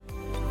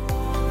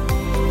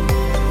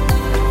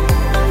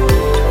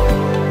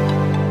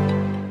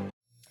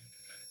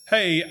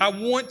Hey, I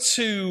want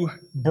to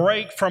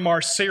break from our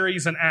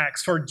series in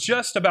Acts for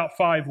just about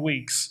 5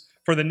 weeks,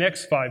 for the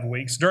next 5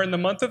 weeks, during the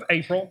month of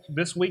April,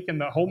 this week and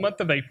the whole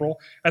month of April,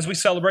 as we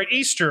celebrate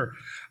Easter.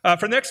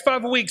 For the next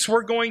 5 weeks,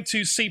 we're going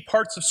to see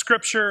parts of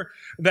Scripture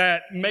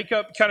that make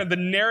up kind of the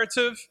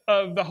narrative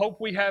of the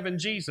hope we have in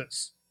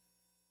Jesus.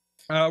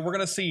 We're going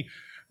to see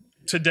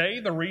today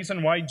the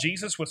reason why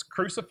Jesus was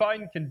crucified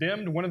and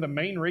condemned, one of the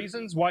main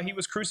reasons why he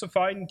was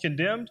crucified and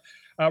condemned.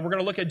 We're going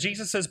to look at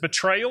Jesus'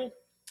 betrayal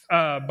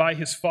by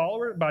his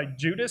follower, by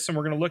Judas, and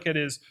we're going to look at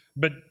his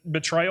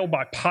betrayal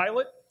by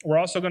Pilate. We're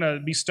also going to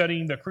be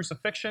studying the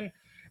crucifixion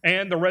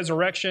and the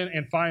resurrection,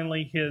 and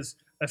finally his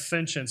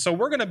ascension. So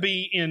we're going to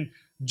be in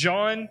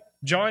John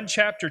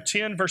chapter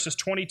 10, verses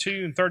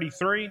 22 and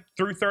 33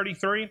 through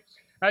 33.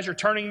 As you're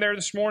turning there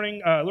this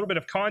morning, a little bit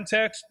of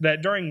context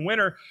that during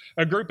winter,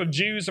 a group of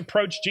Jews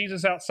approached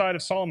Jesus outside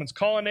of Solomon's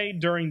colonnade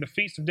during the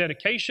Feast of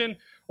Dedication,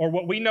 or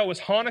what we know as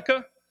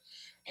Hanukkah.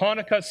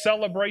 Hanukkah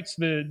celebrates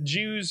the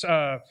Jews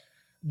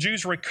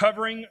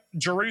recovering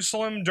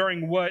Jerusalem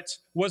during what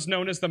was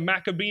known as the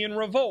Maccabean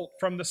Revolt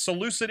from the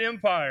Seleucid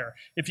Empire.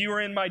 If you were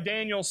in my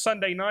Daniel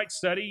Sunday night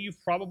study,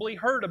 you've probably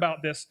heard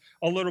about this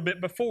a little bit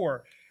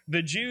before.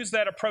 The Jews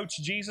that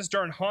approached Jesus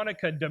during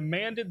Hanukkah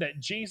demanded that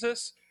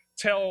Jesus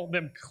tell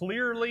them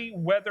clearly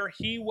whether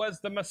he was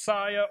the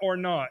Messiah or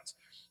not.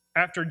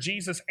 After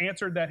Jesus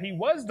answered that he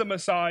was the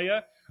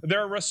Messiah,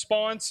 their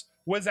response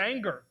was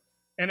anger.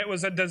 And it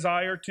was a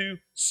desire to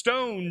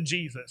stone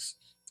Jesus.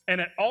 And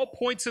at all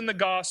points in the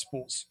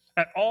Gospels,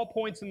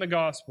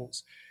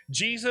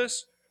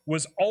 Jesus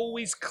was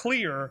always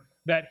clear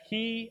that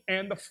he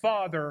and the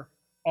Father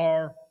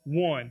are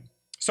one.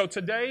 So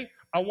today,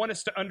 I want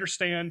us to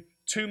understand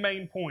two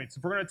main points.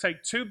 If we're going to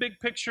take two big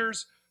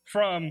pictures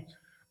from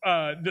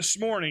this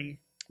morning,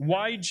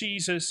 why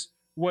Jesus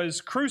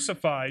was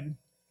crucified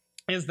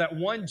is that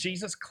one,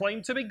 Jesus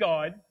claimed to be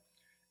God,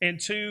 and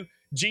two,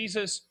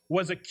 Jesus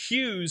was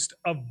accused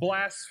of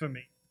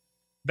blasphemy.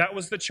 That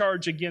was the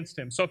charge against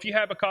him. So if you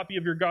have a copy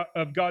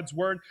of God's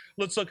Word,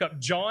 let's look up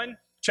John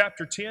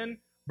chapter 10,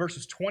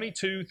 verses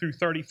 22 through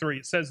 33.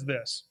 It says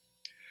this: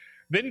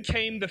 Then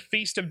came the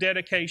Feast of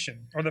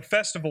Dedication, or the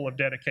Festival of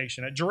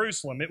Dedication at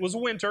Jerusalem. It was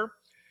winter,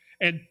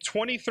 and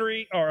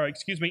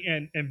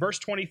verse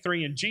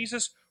 23, and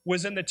Jesus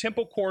was in the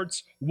temple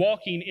courts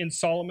walking in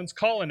Solomon's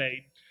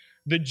colonnade.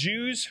 The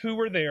Jews who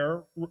were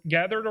there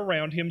gathered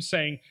around him,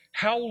 saying,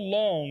 "How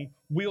long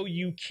will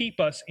you keep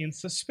us in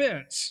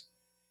suspense?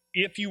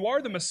 If you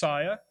are the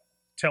Messiah,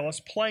 tell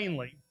us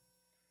plainly."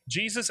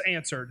 Jesus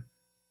answered,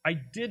 "I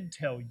did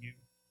tell you,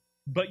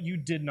 but you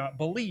did not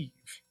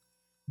believe.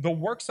 The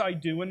works I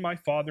do in my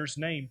Father's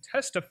name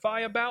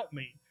testify about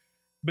me,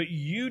 but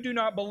you do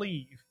not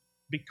believe,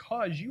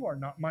 because you are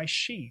not my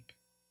sheep."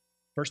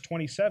 Verse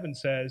 27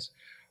 says,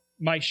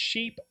 "My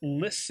sheep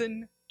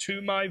listen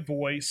to my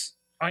voice.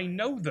 I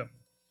know them,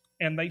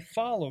 and they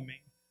follow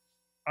me.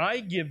 I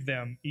give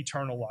them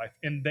eternal life,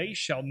 and they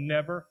shall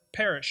never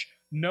perish.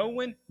 No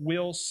one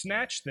will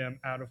snatch them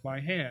out of my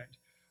hand.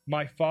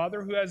 My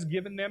Father who has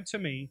given them to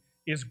me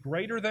is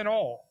greater than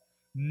all.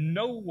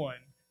 No one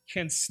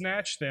can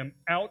snatch them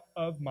out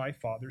of my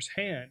Father's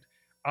hand.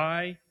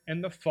 I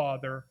and the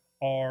Father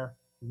are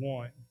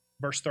one."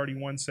 Verse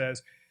 31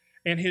 says,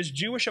 "And his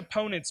Jewish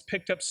opponents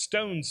picked up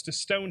stones to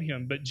stone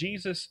him, but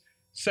Jesus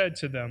said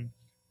to them,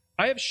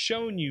 I have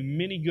shown you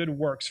many good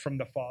works from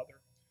the Father.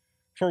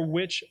 For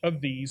which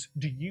of these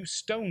do you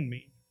stone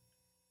me?"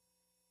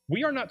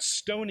 "We are not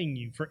stoning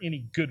you for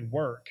any good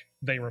work,"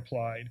 they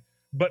replied,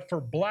 "but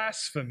for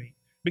blasphemy,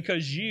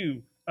 because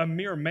you, a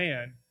mere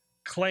man,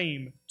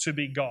 claim to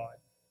be God."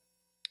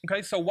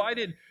 Okay, so why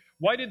did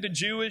the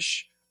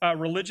Jewish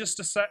religious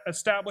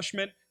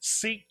establishment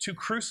seek to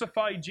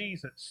crucify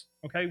Jesus?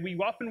 Okay, we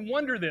often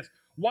wonder this.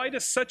 Why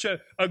does such a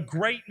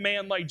great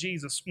man like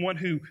Jesus, one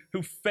who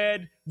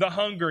fed the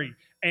hungry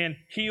and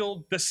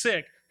healed the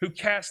sick, who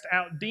cast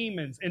out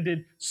demons and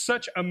did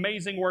such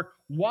amazing work,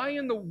 why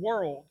in the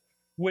world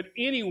would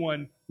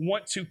anyone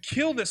want to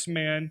kill this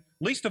man,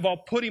 least of all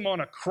put him on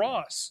a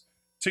cross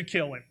to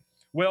kill him?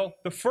 Well,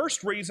 the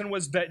first reason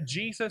was that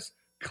Jesus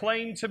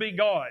claimed to be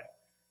God.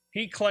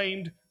 He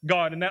claimed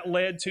God, and that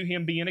led to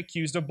him being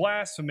accused of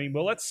blasphemy.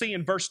 Well, let's see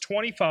in verse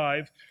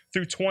 25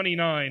 through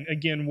 29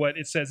 again what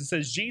it says. It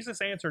says, Jesus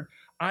answered,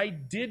 "I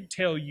did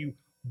tell you,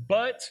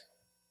 but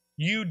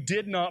you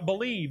did not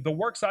believe. The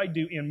works I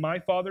do in my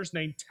Father's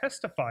name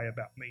testify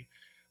about me.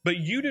 But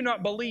you do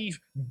not believe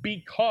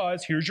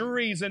because," here's your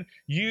reason,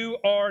 "you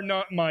are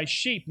not my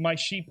sheep. My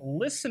sheep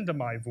listen to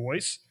my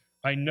voice.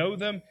 I know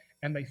them,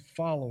 and they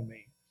follow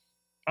me.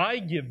 I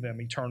give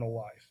them eternal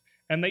life,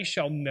 and they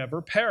shall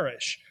never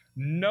perish.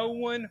 No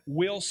one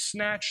will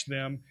snatch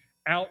them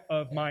out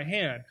of my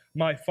hand.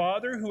 My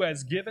Father who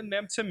has given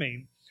them to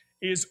me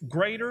is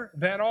greater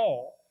than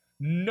all.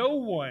 No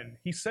one,"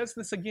 he says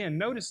this again,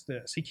 notice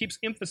this, he keeps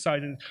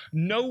emphasizing,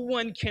 "no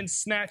one can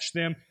snatch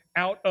them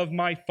out of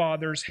my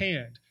Father's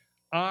hand.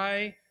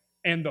 I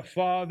and the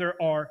Father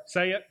are,"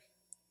 say it,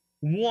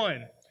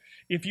 "one."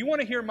 if you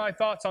want to hear my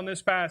thoughts on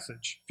this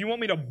passage, if you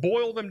want me to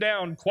boil them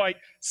down quite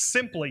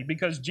simply,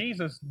 because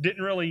Jesus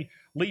didn't really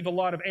leave a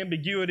lot of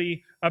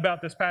ambiguity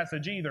about this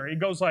passage either, it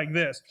goes like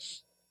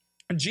this.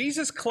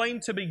 Jesus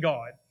claimed to be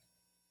God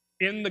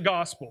in the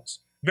Gospels.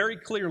 Very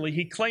clearly,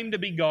 he claimed to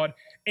be God,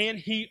 and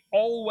he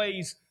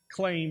always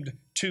claimed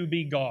to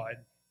be God.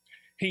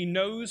 He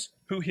knows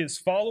who his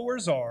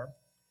followers are.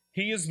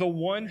 He is the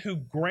one who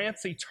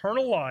grants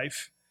eternal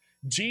life.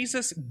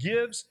 Jesus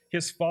gives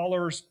his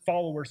followers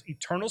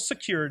eternal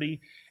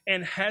security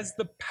and has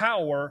the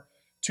power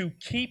to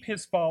keep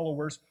his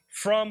followers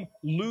from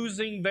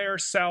losing their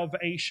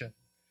salvation.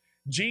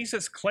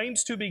 Jesus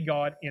claims to be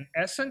God in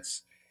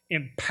essence,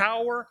 in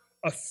power,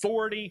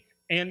 authority,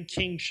 and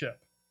kingship.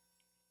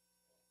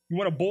 You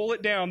want to boil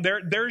it down,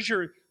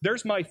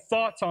 there's my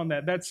thoughts on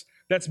that.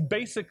 That's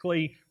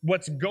basically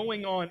what's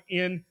going on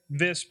in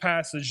this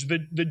passage.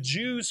 The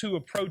Jews who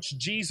approached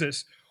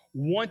Jesus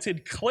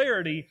wanted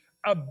clarity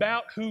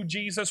about who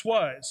Jesus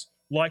was,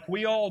 like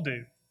we all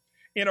do.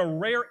 In a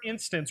rare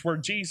instance where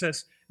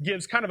Jesus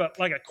gives kind of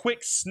like a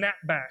quick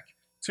snapback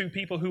to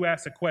people who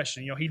ask a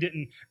question. He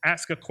didn't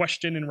ask a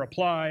question and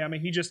reply.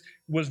 He just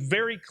was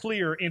very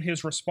clear in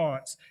his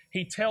response.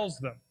 He tells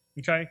them,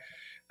 okay?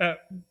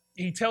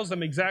 He tells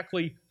them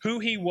exactly who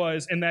he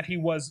was and that he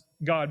was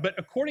God. But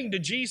according to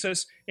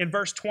Jesus in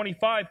verse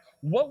 25,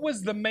 what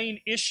was the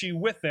main issue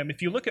with them?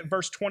 If you look at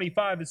verse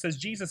 25, it says,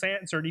 Jesus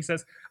answered, he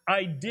says,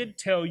 I did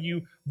tell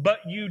you,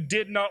 but you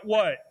did not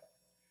what?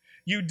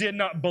 You did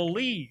not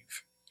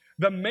believe.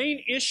 The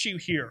main issue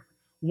here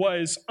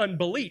was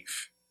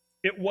unbelief.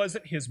 It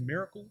wasn't his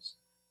miracles.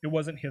 It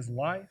wasn't his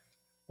life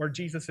or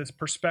Jesus'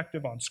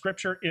 perspective on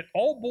Scripture. It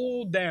all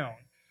boiled down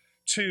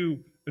to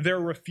their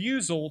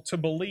refusal to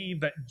believe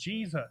that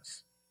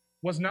Jesus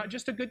was not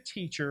just a good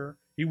teacher.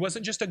 He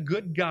wasn't just a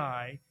good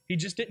guy. He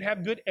just didn't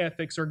have good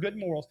ethics or good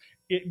morals.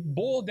 It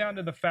boiled down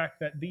to the fact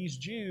that these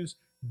Jews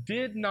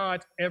did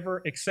not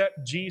ever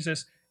accept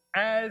Jesus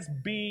as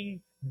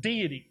being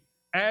deity,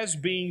 as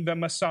being the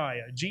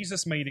Messiah.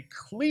 Jesus made it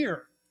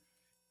clear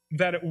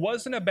that it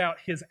wasn't about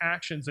his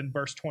actions in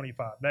verse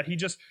 25, that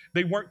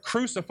they weren't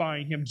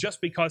crucifying him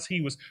just because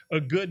he was a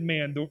good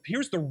man.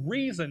 Here's the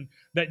reason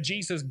that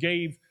Jesus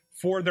gave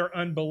for their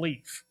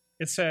unbelief.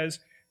 It says,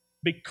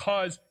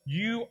 because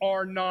you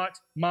are not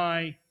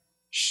my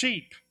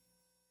sheep.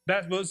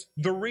 That was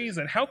the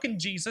reason. How can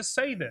Jesus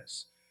say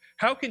this?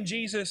 How can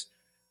Jesus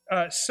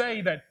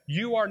say that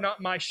you are not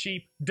my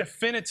sheep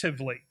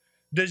definitively?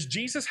 Does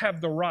Jesus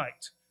have the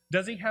right?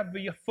 Does he have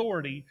the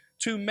authority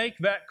to make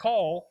that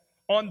call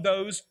on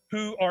those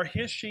who are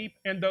his sheep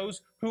and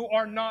those who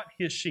are not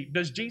his sheep?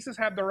 Does Jesus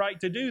have the right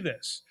to do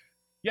this?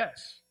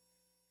 Yes,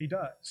 he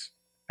does.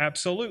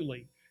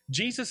 Absolutely.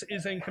 Jesus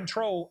is in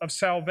control of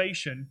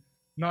salvation,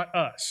 not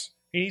us.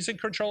 He's in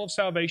control of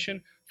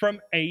salvation from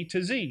A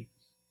to Z.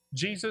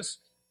 Jesus,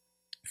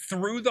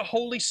 through the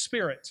Holy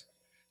Spirit,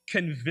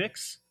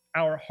 convicts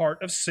our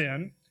heart of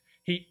sin.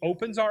 He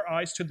opens our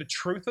eyes to the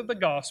truth of the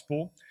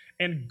gospel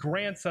and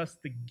grants us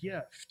the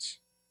gift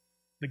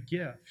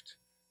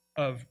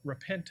of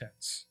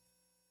repentance.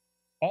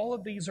 All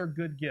of these are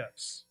good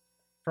gifts,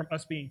 from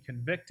us being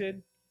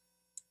convicted,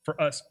 for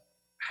us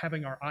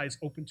having our eyes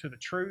open to the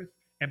truth,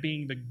 and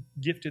being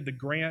granted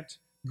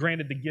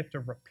the gift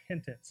of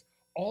repentance.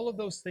 All of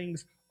those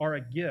things are a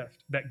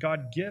gift that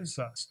God gives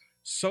us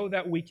so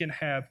that we can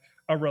have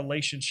a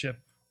relationship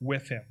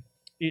with him.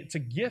 It's a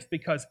gift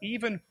because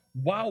even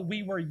while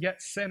we were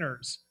yet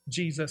sinners,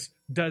 Jesus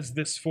does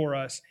this for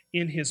us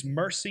in his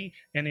mercy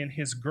and in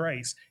his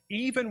grace.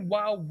 Even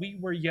while we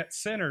were yet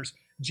sinners,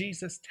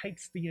 Jesus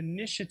takes the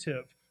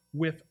initiative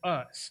with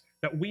us,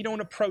 that we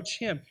don't approach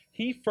him.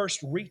 He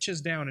first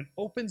reaches down and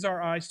opens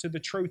our eyes to the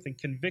truth and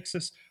convicts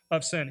us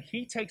of sin.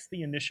 He takes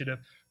the initiative,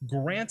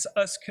 grants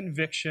us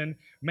conviction,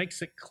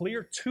 makes it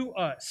clear to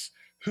us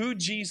who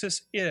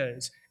Jesus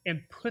is,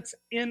 and puts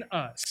in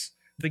us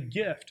the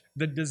gift,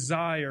 the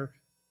desire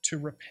to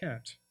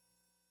repent.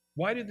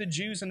 Why did the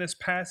Jews in this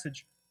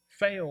passage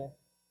fail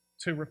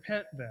to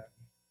repent then?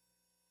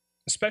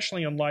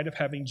 Especially in light of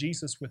having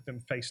Jesus with them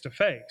face to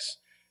face.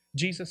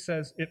 Jesus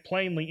says it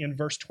plainly in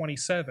verse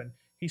 27.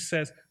 He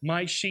says,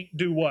 my sheep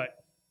do what?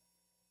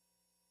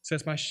 It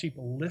says, my sheep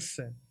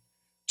listen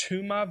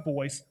to my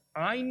voice.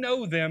 I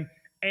know them,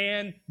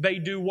 and they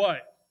do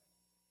what?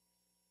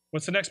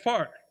 What's the next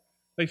part?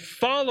 They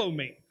follow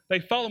me. They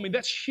follow me.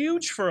 That's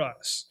huge for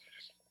us.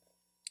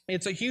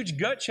 It's a huge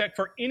gut check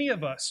for any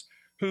of us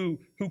who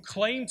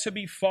claim to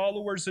be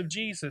followers of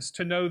Jesus,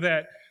 to know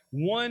that,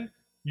 one,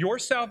 your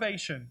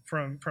salvation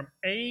from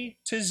A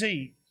to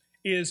Z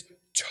is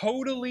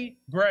totally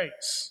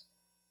grace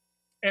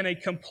and a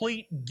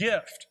complete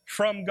gift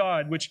from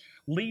God, which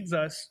leads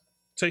us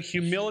to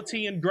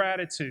humility and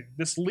gratitude.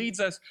 This leads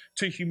us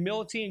to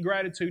humility and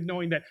gratitude,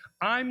 knowing that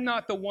I'm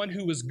not the one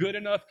who was good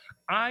enough.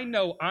 I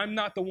know I'm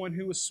not the one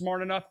who was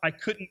smart enough. I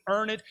couldn't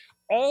earn it.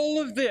 All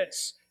of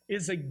this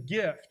is a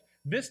gift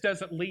This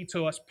doesn't lead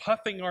to us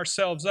puffing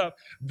ourselves up.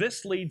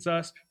 This leads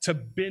us to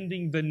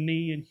bending the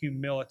knee in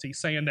humility,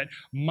 saying that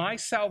my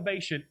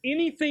salvation,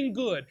 anything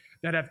good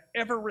that I've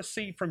ever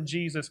received from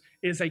Jesus,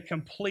 is a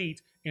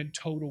complete and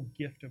total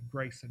gift of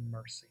grace and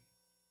mercy.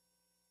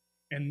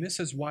 And this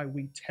is why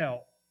we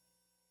tell,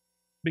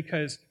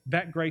 because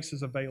that grace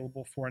is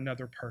available for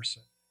another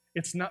person.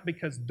 It's not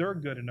because they're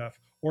good enough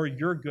or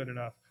you're good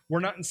enough. We're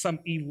not in some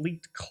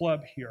elite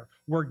club here.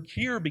 We're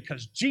here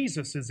because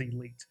Jesus is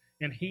elite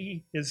and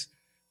he is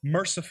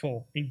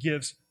merciful and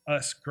gives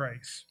us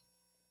grace.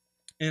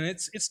 And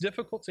it's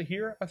difficult to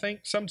hear, I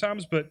think,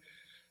 sometimes, but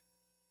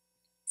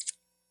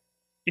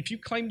if you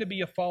claim to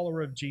be a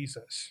follower of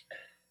Jesus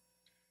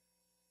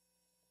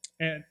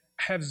and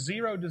have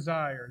zero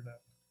desire, though,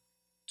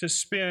 to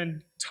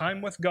spend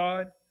time with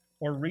God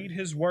or read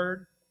his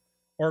word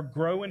or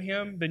grow in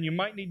him, then you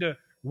might need to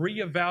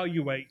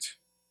reevaluate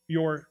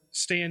your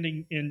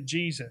standing in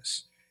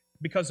Jesus.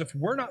 Because if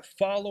we're not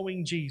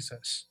following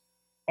Jesus,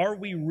 are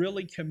we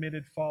really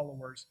committed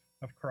followers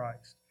of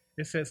Christ?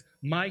 It says,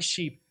 my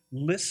sheep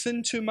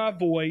listen to my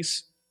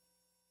voice.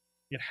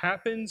 It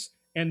happens,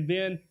 and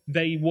then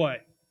they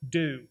what?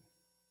 Do.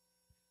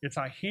 It's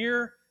I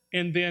hear,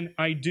 and then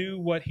I do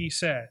what he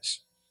says.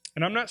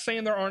 And I'm not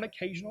saying there aren't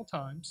occasional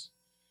times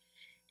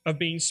of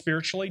being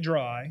spiritually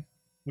dry.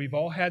 We've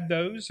all had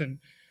those and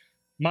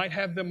might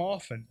have them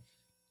often.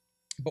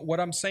 But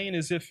what I'm saying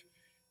is if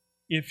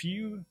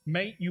you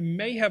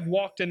may have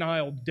walked an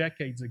aisle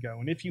decades ago,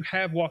 and if you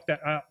have walked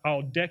that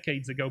aisle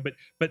decades ago,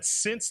 but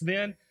since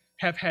then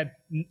have had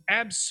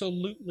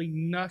absolutely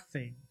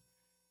nothing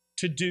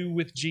to do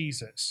with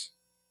Jesus,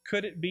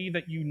 could it be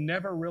that you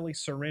never really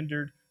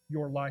surrendered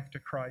your life to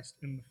Christ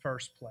in the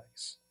first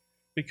place?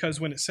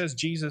 Because when it says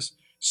Jesus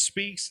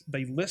speaks,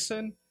 they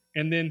listen,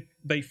 and then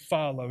they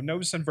follow.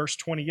 Notice in verse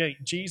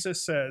 28,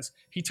 Jesus says,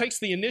 he takes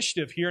the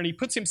initiative here and he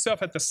puts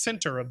himself at the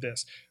center of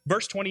this.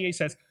 Verse 28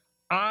 says,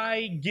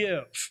 I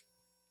give.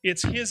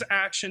 It's his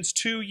actions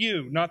to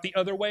you, not the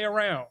other way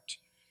around.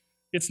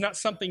 It's not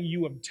something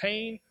you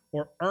obtain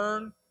or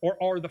earn or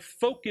are the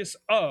focus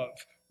of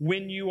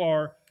when you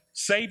are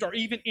saved or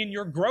even in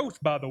your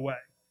growth, by the way.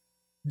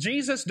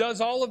 Jesus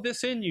does all of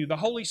this in you. The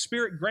Holy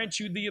Spirit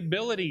grants you the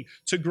ability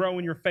to grow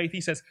in your faith.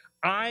 He says,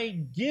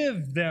 I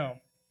give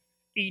them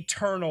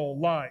eternal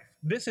life.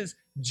 This is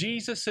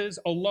Jesus's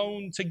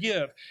alone to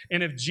give.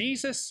 And if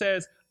Jesus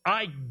says,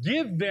 I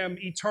give them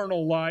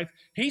eternal life,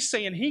 he's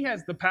saying he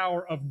has the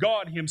power of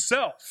God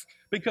himself,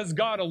 because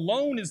God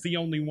alone is the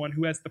only one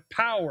who has the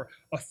power,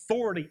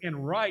 authority,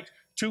 and right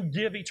to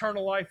give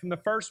eternal life in the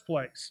first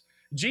place.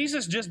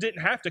 Jesus just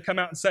didn't have to come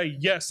out and say,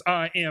 yes,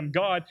 I am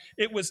God.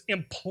 It was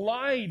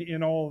implied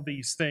in all of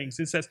these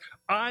things. It says,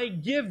 I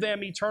give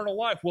them eternal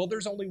life. Well,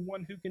 there's only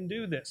one who can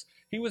do this.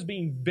 He was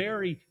being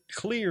very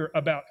clear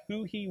about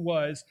who he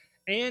was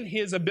and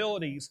his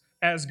abilities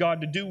as God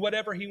to do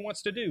whatever he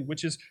wants to do,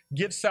 which is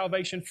give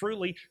salvation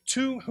freely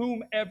to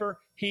whomever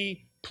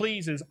he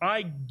pleases.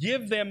 I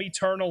give them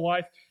eternal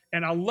life.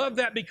 And I love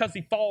that because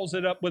he follows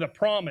it up with a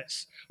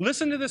promise.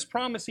 Listen to this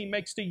promise he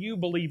makes to you,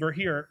 believer,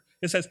 here.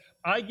 It says,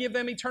 I give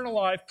them eternal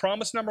life.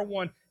 Promise number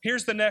one.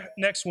 Here's the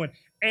next one.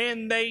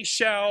 And they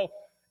shall,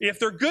 if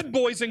they're good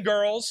boys and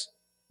girls,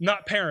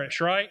 not perish,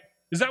 right?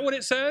 Is that what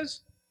it says?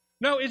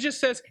 No, it just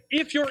says,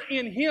 if you're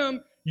in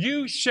him,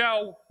 you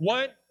shall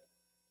what?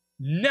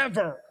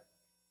 Never.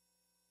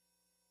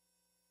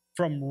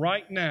 From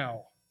right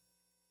now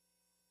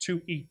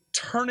to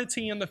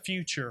eternity in the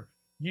future,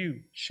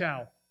 you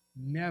shall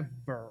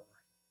never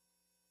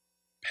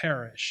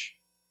perish.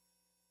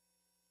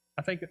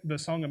 I think the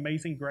song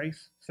Amazing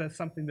Grace says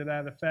something to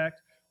that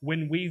effect.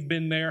 When we've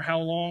been there, how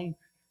long?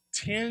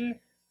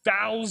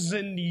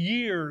 10,000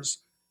 years.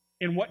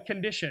 In what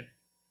condition?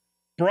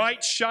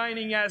 Bright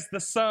shining as the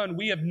sun.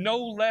 We have no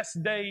less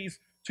days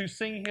to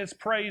sing his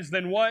praise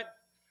than what?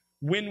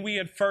 When we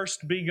had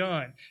first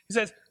begun. He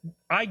says,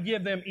 I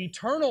give them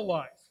eternal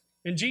life.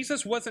 And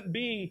Jesus wasn't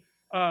being,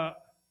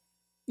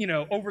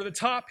 over the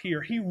top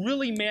here. He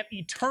really meant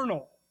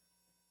eternal.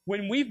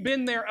 When we've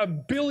been there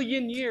 1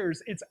 billion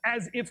years, it's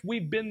as if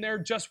we've been there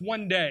just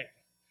one day.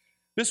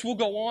 This will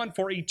go on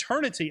for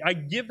eternity. I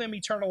give them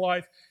eternal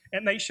life,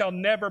 and they shall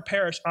never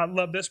perish. I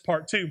love this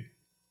part too.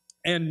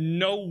 And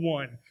no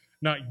one,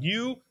 not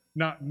you,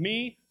 not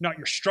me, not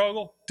your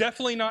struggle,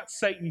 definitely not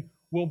Satan,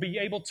 will be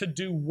able to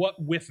do what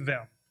with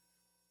them?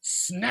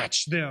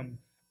 Snatch them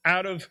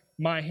out of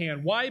my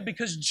hand. Why?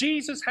 Because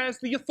Jesus has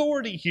the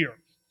authority here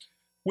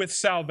with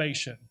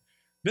salvation.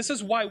 This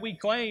is why we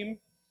claim,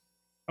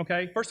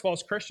 first of all,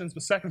 as Christians,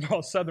 but second of all,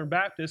 as Southern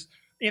Baptists,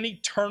 in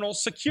eternal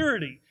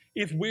security.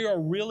 If we are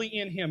really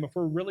in him, if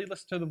we're really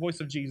listening to the voice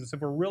of Jesus, if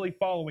we're really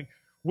following,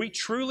 we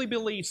truly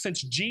believe,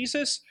 since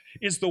Jesus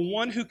is the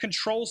one who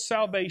controls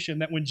salvation,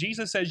 that when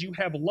Jesus says you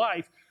have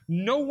life,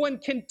 no one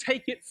can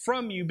take it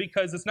from you,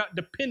 because it's not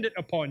dependent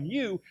upon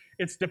you.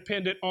 It's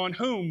dependent on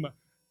whom?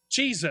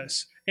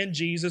 Jesus, and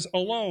Jesus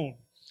alone.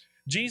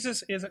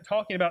 Jesus isn't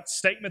talking about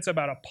statements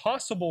about a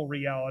possible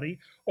reality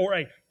or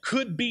a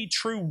could be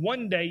true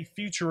one day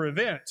future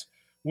event.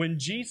 When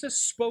Jesus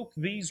spoke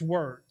these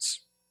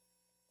words,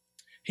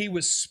 he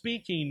was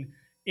speaking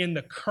in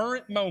the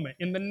current moment,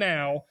 in the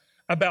now,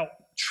 about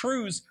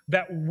truths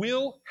that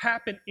will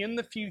happen in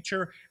the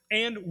future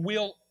and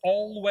will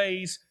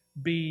always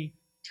be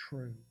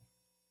true.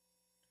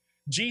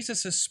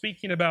 Jesus is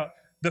speaking about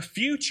the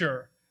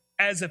future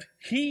as if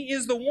he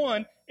is the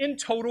one in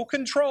total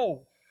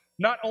control,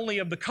 not only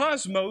of the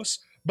cosmos,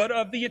 but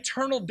of the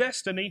eternal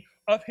destiny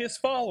of his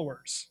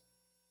followers.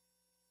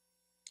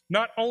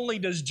 Not only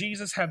does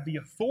Jesus have the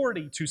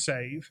authority to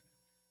save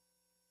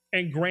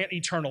and grant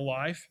eternal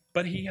life,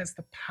 but he has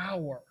the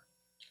power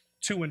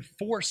to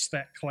enforce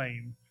that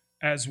claim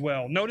as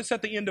well. Notice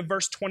at the end of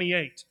verse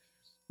 28.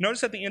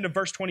 Notice at the end of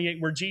verse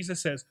 28 where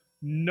Jesus says,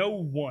 no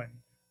one,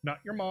 not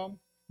your mom,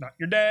 not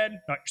your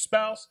dad, not your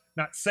spouse,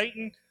 not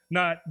Satan,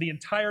 not the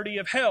entirety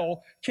of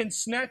hell, can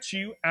snatch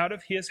you out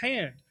of his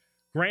hand.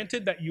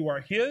 Granted that you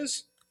are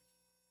his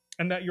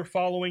and that you're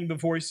following the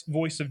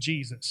voice of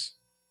Jesus.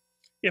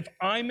 If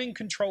I'm in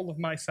control of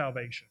my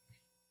salvation,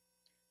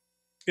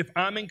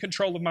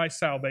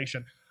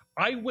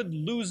 I would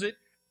lose it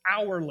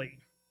hourly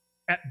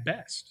at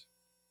best.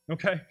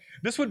 Okay?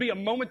 This would be a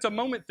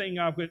moment-to-moment thing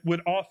I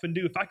would often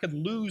do if I could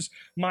lose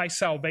my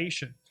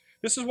salvation.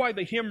 This is why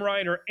the hymn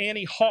writer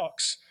Annie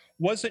Hawks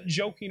wasn't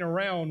joking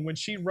around when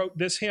she wrote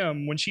this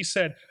hymn, when she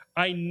said,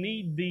 I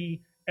need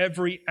thee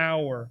every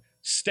hour.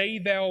 Stay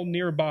thou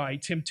nearby.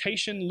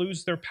 Temptation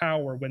lose their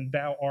power when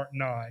thou art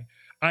nigh.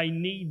 I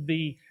need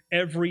thee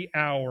every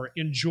hour.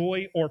 In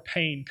joy or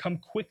pain, come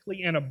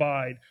quickly and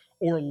abide,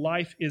 or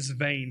life is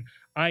vain.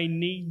 I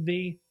need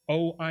thee,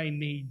 oh, I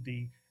need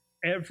thee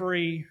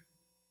every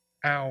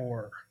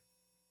hour.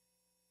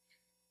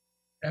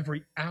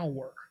 Every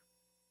hour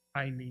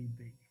I need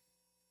thee.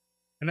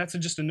 And that's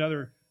just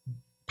another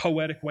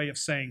poetic way of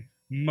saying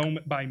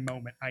moment by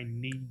moment, I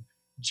need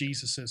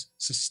Jesus'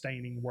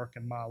 sustaining work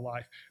in my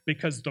life.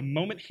 Because the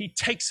moment he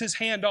takes his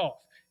hand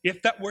off,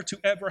 if that were to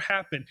ever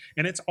happen,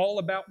 and it's all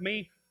about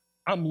me,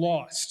 I'm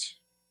lost.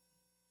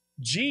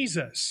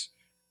 Jesus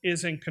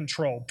is in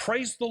control.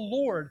 Praise the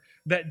Lord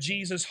that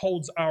Jesus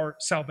holds our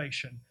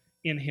salvation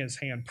in his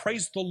hand.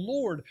 Praise the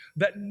Lord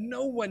that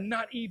no one,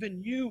 not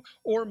even you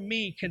or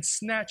me, can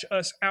snatch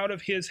us out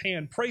of his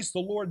hand. Praise the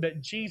Lord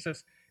that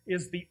Jesus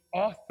is the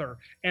author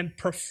and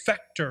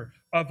perfecter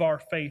of our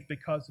faith,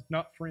 because if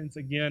not, friends,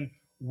 again,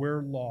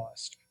 we're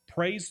lost.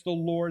 Praise the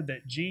Lord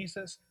that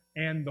Jesus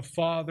and the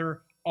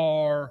Father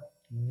are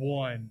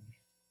one.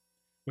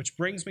 Which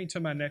brings me to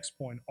my next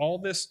point. All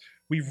this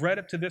we've read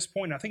up to this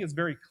point, I think it's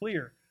very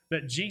clear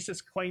that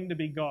Jesus claimed to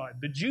be God.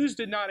 The Jews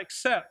did not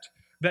accept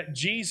that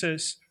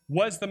Jesus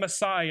was the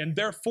Messiah, and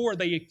therefore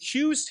they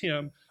accused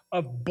him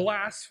of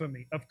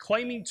blasphemy, of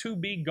claiming to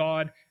be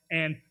God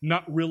and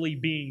not really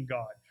being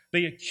God.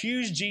 They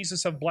accused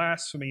Jesus of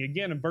blasphemy.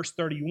 Again, in verse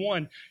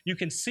 31, you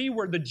can see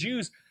where the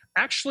Jews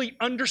actually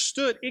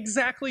understood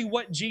exactly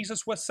what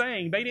Jesus was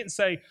saying. They didn't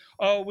say,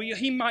 oh,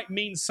 he might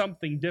mean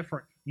something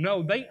different.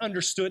 No, they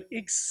understood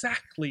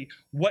exactly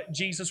what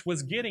Jesus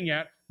was getting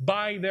at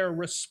by their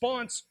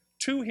response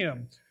to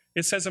him.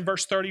 It says in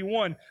verse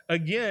 31,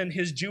 again,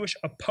 his Jewish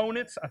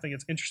opponents, I think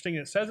it's interesting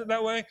it says it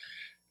that way,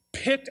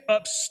 picked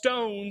up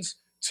stones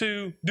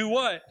to do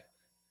what?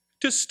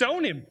 To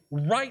stone him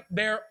right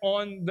there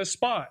on the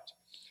spot.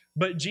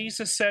 But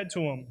Jesus said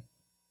to him,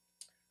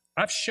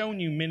 I've shown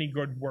you many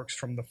good works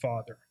from the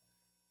Father.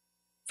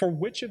 For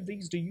which of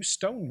these do you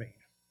stone me?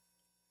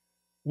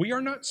 We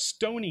are not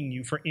stoning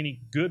you for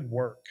any good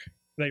work,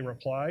 they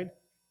replied,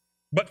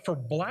 but for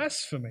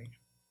blasphemy,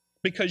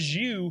 because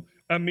you,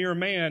 a mere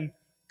man,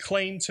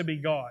 claim to be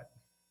God.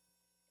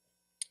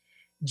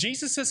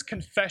 Jesus'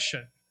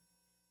 confession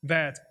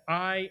that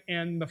I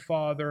and the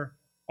Father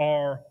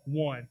are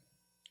one,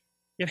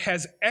 it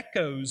has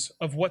echoes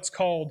of what's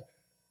called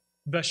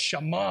the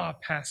Shema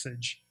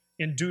passage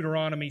in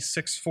Deuteronomy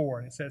 6:4.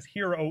 And it says,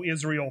 Hear, O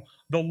Israel,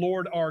 the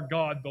Lord our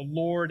God, the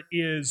Lord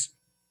is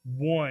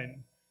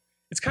one.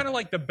 It's kind of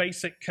like the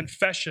basic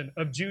confession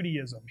of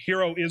Judaism.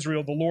 Hear, O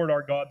Israel, the Lord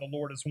our God, the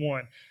Lord is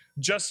one.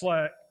 Just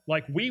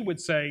like we would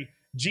say,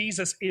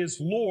 Jesus is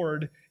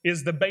Lord,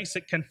 is the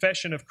basic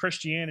confession of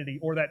Christianity,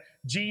 or that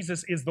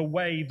Jesus is the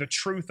way, the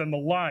truth, and the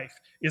life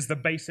is the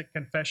basic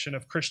confession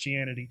of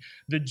Christianity.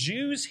 The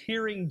Jews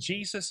hearing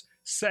Jesus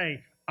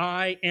say,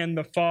 I and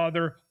the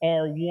Father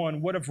are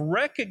one, would have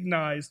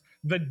recognized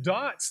the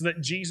dots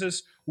that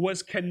Jesus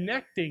was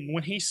connecting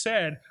when he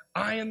said,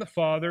 I and the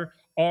Father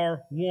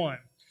are one.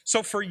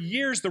 So for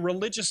years, the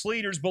religious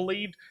leaders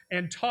believed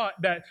and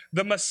taught that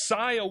the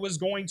Messiah was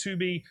going to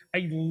be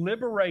a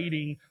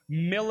liberating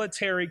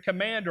military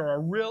commander,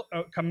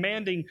 a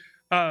commanding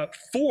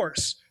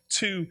force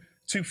to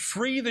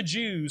free the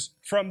Jews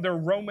from their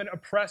Roman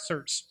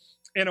oppressors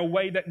in a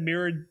way that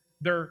mirrored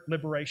their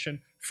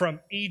liberation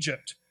from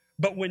Egypt.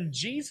 But when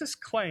Jesus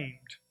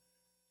claimed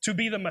to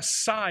be the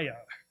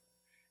Messiah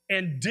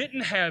and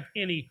didn't have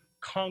any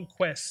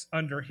conquests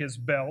under his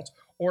belt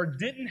or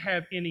didn't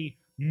have any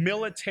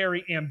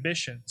military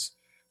ambitions,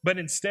 but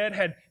instead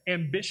had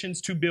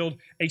ambitions to build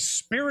a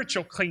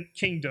spiritual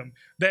kingdom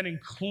that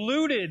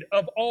included,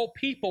 of all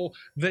people,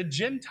 the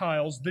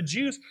Gentiles. The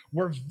Jews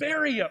were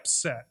very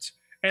upset,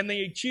 and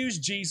they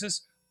accused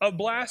Jesus of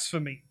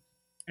blasphemy.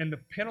 And the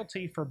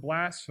penalty for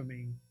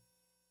blasphemy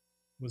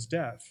was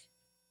death.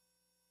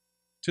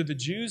 To the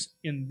Jews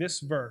in this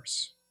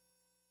verse,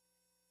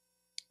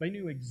 they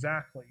knew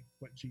exactly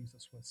what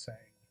Jesus was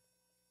saying.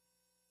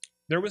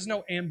 There was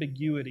no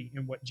ambiguity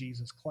in what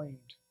Jesus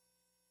claimed.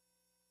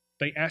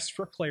 They asked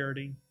for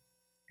clarity,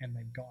 and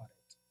they got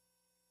it.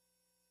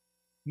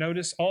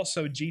 Notice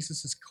also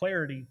Jesus'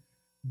 clarity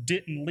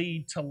didn't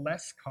lead to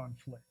less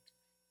conflict.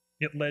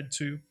 It led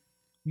to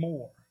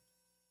more.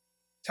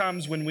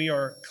 Times when we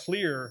are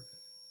clear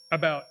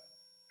about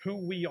who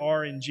we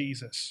are in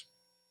Jesus,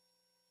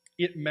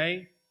 it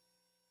may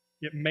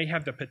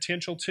have the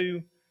potential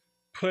to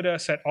put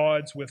us at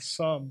odds with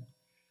some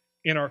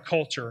in our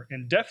culture,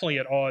 and definitely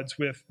at odds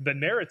with the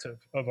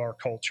narrative of our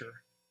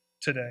culture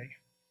today.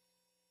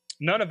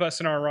 None of us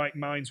in our right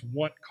minds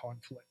want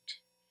conflict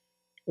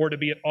or to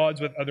be at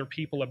odds with other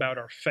people about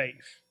our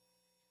faith.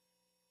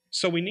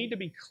 So we need to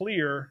be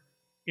clear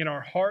in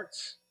our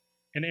hearts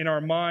and in our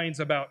minds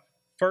about,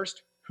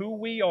 first, who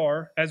we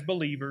are as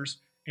believers,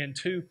 and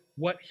two,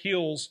 what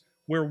hills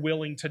we're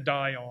willing to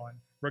die on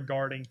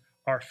regarding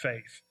our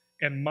faith.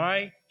 And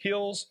my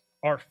hills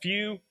are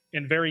few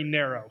and very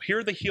narrow. Here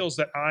are the hills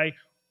that I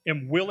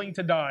am willing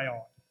to die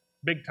on,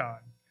 big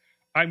time.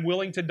 I'm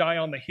willing to die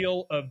on the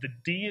hill of the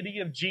deity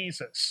of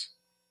Jesus.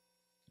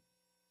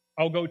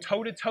 I'll go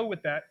toe-to-toe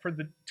with that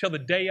till the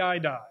day I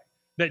die,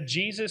 that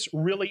Jesus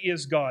really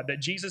is God,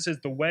 that Jesus is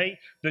the way,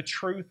 the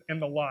truth,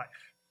 and the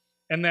life,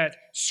 and that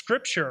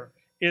Scripture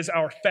is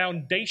our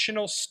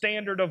foundational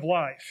standard of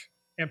life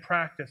and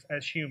practice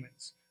as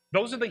humans.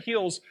 Those are the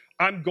hills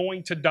I'm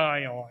going to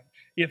die on.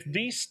 If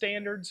these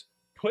standards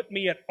put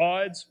me at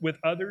odds with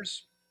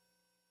others,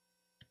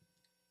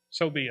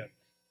 so be it.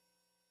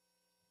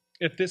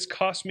 If this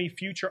costs me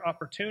future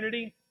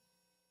opportunity,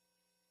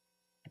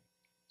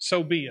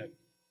 so be it.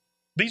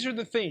 These are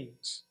the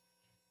things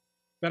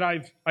that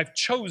I've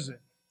chosen,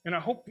 and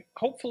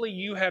hopefully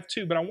you have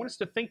too, but I want us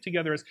to think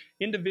together as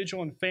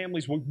individual and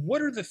families,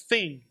 what are the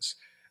things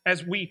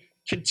as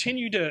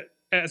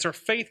our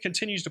faith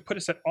continues to put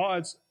us at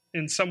odds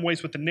in some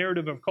ways with the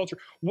narrative of culture,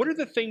 what are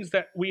the things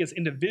that we as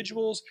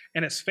individuals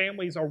and as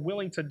families are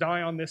willing to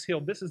die on this hill?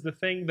 This is the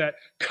thing that,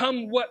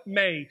 come what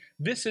may,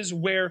 this is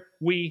where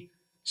we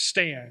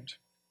stand.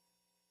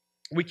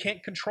 We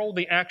can't control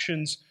the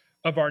actions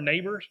of our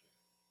neighbors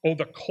or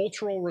the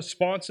cultural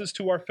responses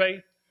to our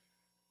faith,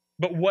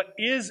 but what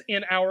is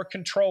in our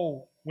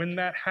control when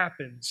that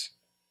happens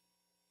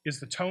is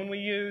the tone we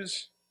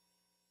use,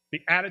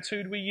 the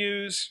attitude we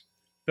use,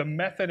 the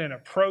method and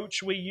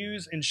approach we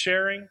use in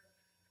sharing,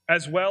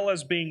 as well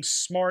as being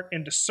smart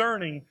and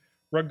discerning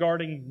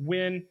regarding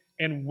when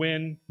and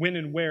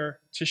where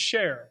to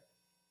share.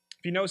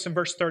 If you notice in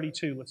verse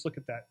 32, let's look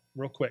at that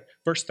real quick.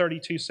 Verse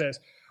 32 says,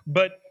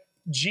 "But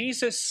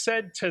Jesus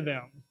said to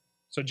them,"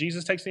 so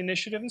Jesus takes the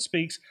initiative and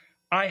speaks,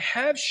 "I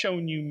have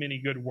shown you many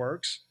good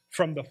works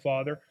from the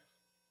Father.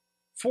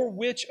 For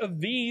which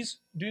of these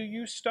do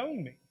you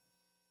stone me?"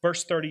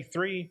 Verse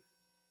 33,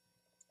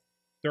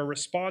 their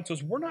response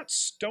was, "We're not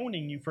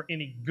stoning you for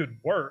any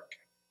good work."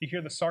 You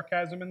hear the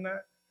sarcasm in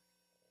that?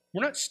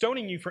 "We're not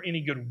stoning you for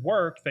any good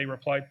work," they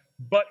replied,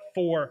 "but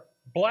for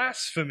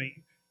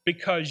blasphemy,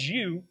 because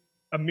you,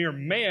 a mere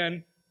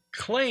man,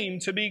 claim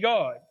to be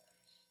God."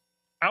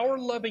 Our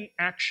loving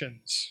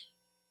actions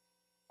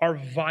are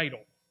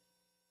vital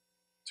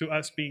to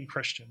us being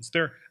Christians.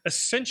 They're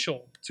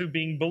essential to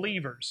being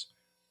believers.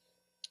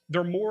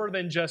 They're more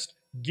than just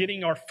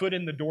getting our foot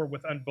in the door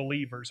with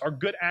unbelievers. Our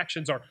good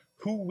actions are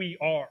who we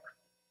are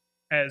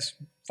as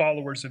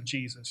followers of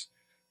Jesus.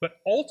 But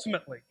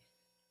ultimately,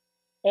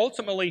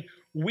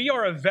 we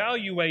are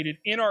evaluated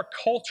in our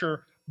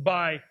culture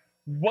by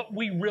what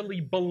we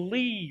really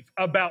believe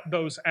about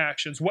those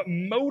actions, what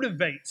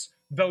motivates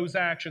those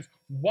actions.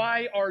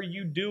 Why are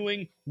you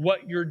doing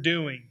what you're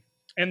doing?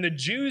 And the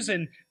Jews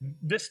in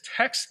this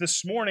text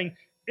this morning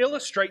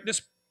illustrate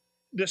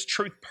this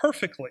truth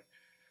perfectly.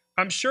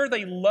 I'm sure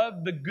they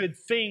loved the good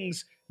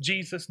things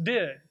Jesus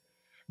did.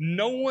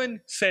 No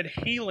one said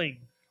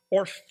healing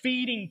or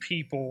feeding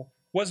people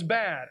was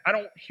bad. I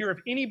don't hear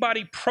of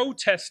anybody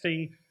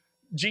protesting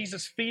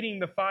Jesus feeding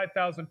the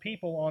 5,000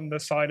 people on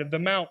the side of the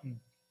mountain.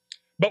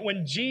 But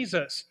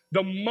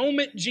the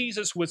moment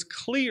Jesus was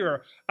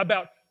clear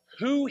about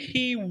who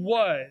he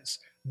was,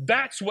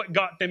 that's what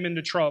got them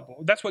into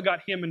trouble. That's what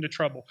got him into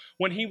trouble.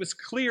 When he was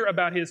clear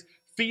about his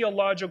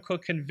theological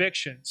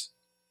convictions.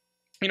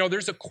 You know,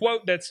 there's a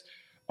quote that's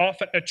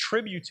often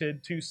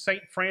attributed to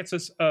St.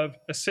 Francis of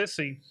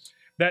Assisi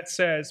that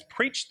says,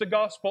 "Preach the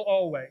gospel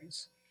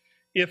always.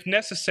 If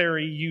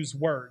necessary, use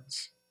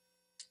words."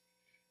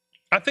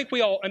 I think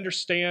we all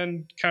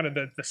understand kind of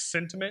the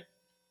sentiment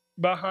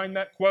behind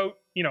that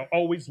quote. You know,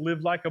 always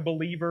live like a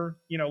believer.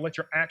 You know, let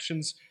your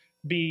actions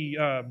be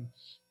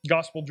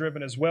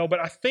gospel-driven as well.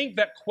 But I think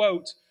that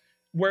quote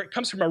where it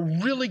comes from a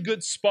really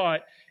good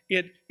spot,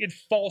 it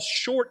falls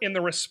short in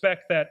the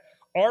respect that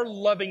our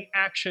loving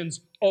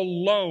actions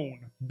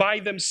alone, by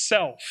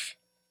themselves,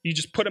 you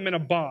just put them in a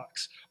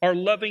box. Our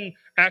loving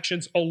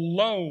actions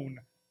alone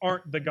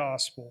aren't the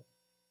gospel.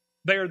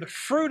 They are the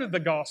fruit of the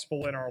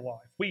gospel in our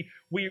life.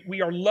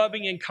 We are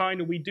loving and kind,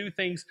 and we do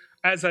things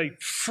as a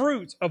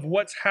fruit of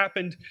what's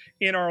happened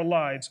in our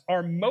lives.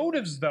 Our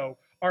motives, though,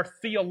 are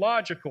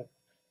theological,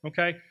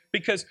 okay?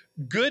 Because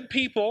good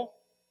people,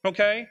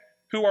 okay,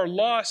 who are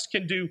lost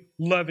can do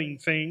loving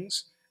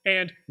things,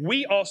 and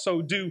we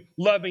also do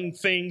loving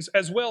things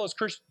as well as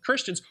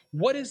Christians.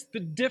 What is the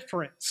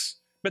difference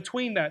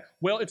between that?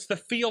 Well, it's the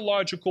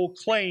theological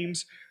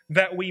claims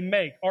that we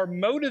make. Our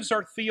motives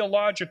are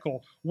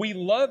theological. We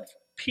love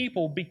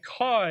people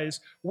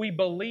because we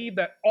believe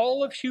that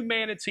all of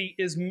humanity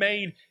is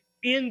made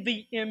in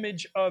the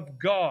image of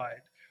God.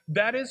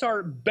 That is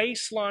our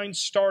baseline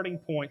starting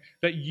point,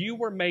 that you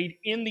were made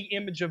in the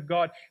image of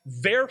God.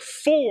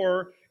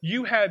 Therefore,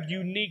 you have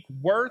unique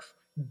worth,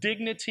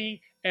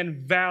 dignity,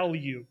 and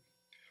value.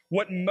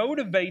 What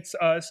motivates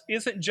us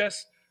isn't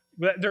just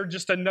that they're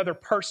just another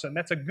person.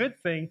 That's a good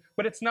thing,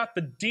 but it's not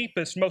the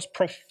deepest, most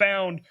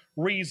profound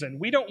reason.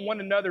 We don't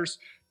want another's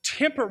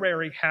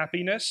temporary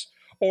happiness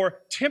or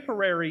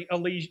temporary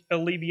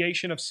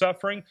alleviation of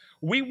suffering.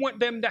 We want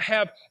them to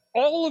have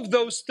all of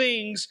those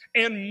things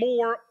and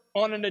more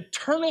on an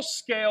eternal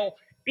scale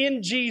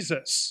in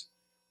Jesus.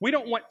 We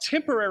don't want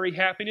temporary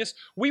happiness.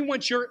 We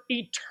want your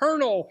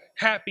eternal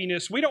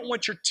happiness. We don't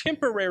want your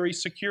temporary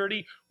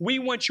security. We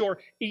want your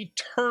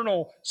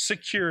eternal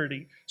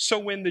security. So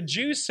when the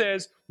Jew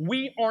says,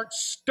 we aren't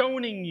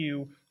stoning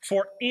you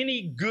for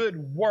any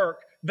good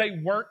work, they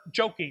weren't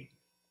joking.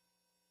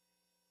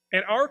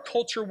 And our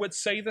culture would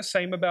say the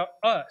same about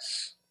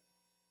us.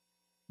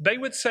 They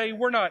would say,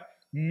 we're not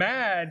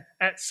mad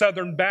at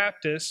Southern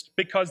Baptists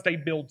because they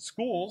build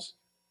schools.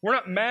 We're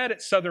not mad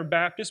at Southern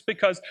Baptists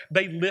because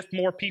they lift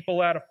more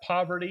people out of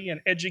poverty and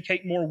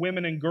educate more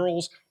women and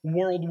girls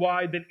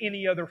worldwide than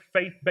any other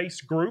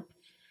faith-based group.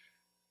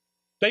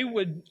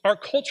 Our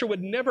culture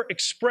would never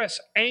express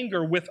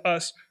anger with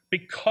us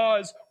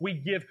because we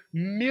give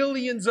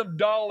millions of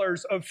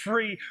dollars of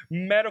free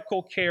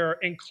medical care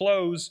and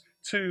clothes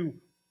to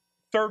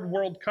third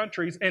world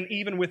countries and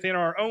even within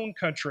our own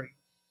country,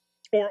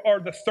 or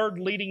are the third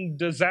leading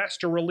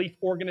disaster relief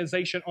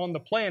organization on the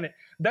planet.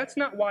 That's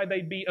not why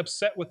they'd be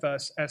upset with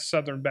us as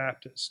Southern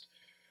Baptists.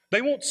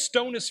 They won't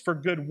stone us for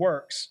good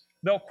works.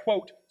 They'll,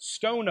 quote,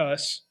 stone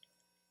us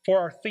for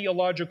our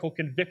theological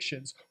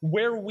convictions,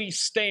 where we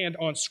stand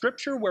on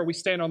Scripture, where we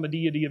stand on the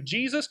deity of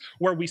Jesus,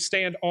 where we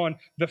stand on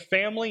the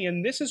family.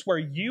 And this is where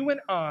you and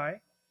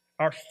I,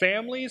 our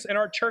families and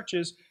our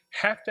churches,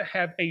 have to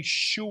have a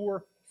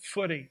sure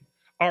footing,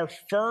 our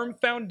firm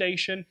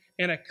foundation,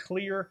 and a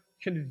clear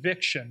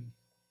conviction.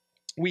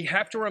 We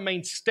have to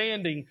remain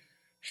standing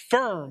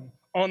firm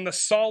on the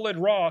solid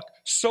rock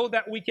so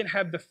that we can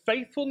have the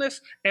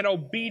faithfulness and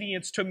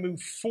obedience to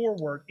move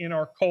forward in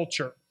our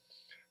culture.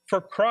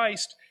 For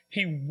Christ,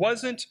 he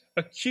wasn't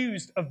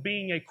accused of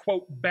being a,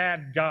 quote,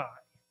 bad guy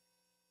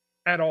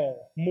at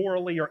all,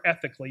 morally or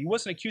ethically. He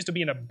wasn't accused of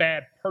being a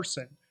bad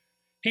person.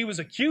 He was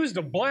accused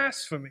of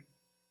blasphemy.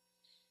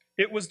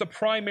 It was the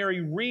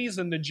primary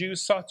reason the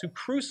Jews sought to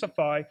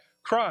crucify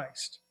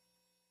Christ.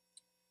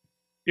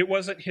 It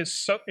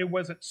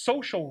wasn't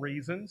social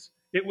reasons.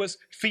 It was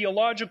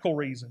theological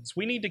reasons.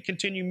 We need to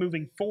continue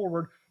moving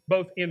forward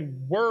both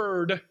in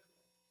word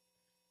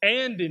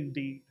and in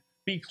deed.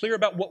 Be clear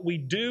about what we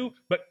do,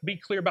 but be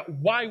clear about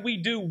why we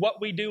do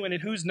what we do and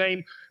in whose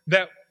name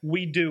that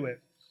we do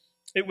it.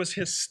 It was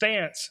his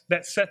stance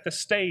that set the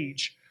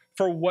stage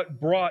for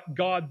what brought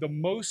God the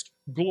most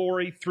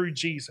glory through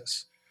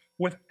Jesus.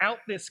 Without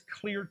this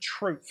clear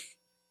truth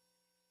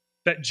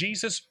that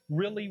Jesus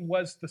really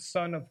was the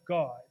Son of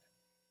God,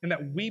 and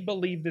that we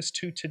believe this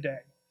too today,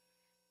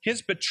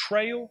 his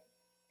betrayal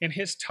and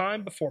his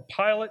time before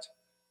Pilate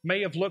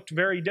may have looked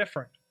very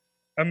different.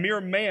 A mere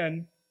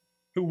man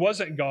who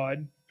wasn't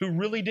God, who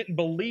really didn't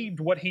believe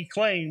what he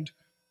claimed,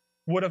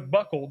 would have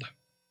buckled.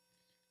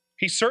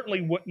 He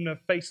certainly wouldn't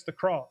have faced the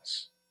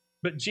cross.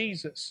 But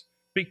Jesus,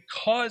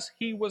 because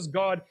he was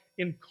God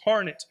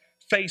incarnate,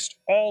 faced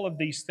all of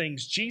these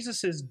things.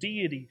 Jesus'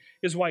 deity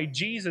is why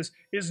Jesus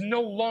is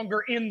no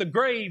longer in the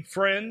grave,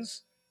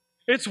 friends.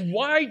 It's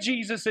why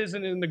Jesus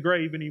isn't in the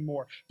grave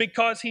anymore.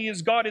 Because he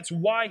is God. It's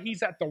why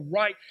he's at the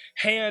right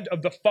hand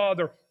of the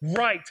Father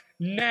right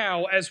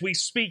now as we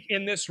speak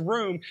in this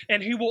room.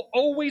 And he will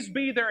always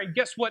be there. And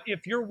guess what?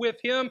 If you're with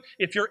him,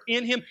 if you're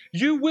in him,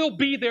 you will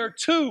be there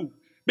too.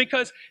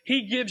 Because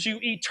he gives you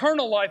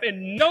eternal life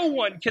and no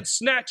one can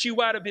snatch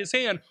you out of his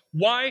hand.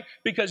 Why?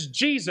 Because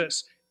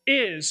Jesus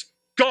is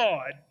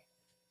God.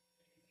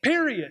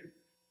 Period.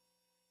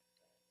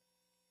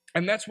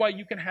 And that's why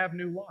you can have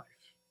new life.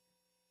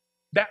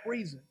 That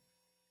reason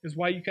is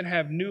why you can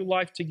have new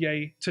life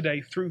today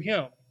through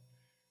him.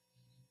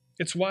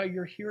 It's why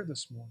you're here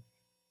this morning.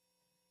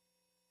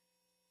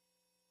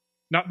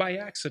 Not by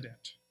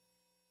accident,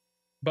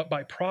 but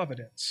by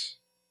providence.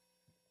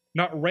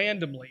 Not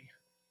randomly,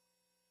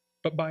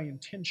 but by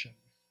intention.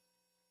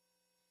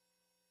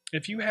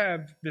 If you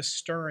have this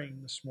stirring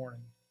this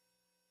morning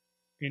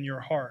in your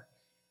heart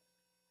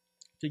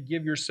to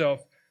give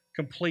yourself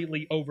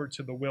completely over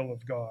to the will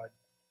of God,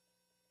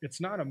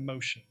 it's not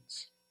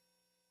emotions,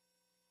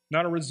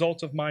 not a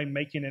result of my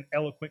making an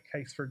eloquent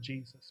case for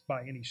Jesus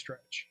by any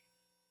stretch,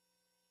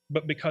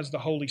 but because the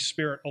Holy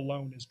Spirit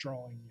alone is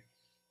drawing you.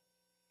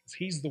 Because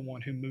He's the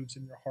one who moves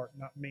in your heart,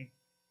 not me,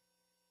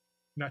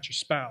 not your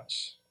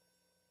spouse.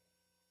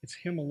 It's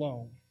Him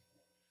alone.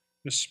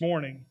 This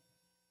morning,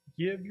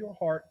 give your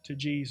heart to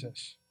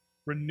Jesus.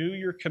 Renew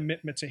your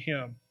commitment to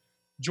Him.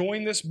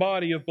 Join this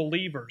body of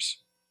believers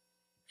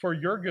for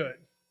your good,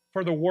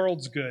 for the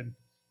world's good,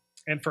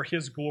 and for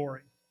His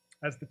glory.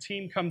 As the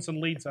team comes and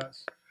leads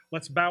us,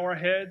 let's bow our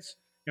heads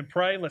and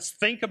pray. Let's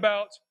think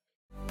about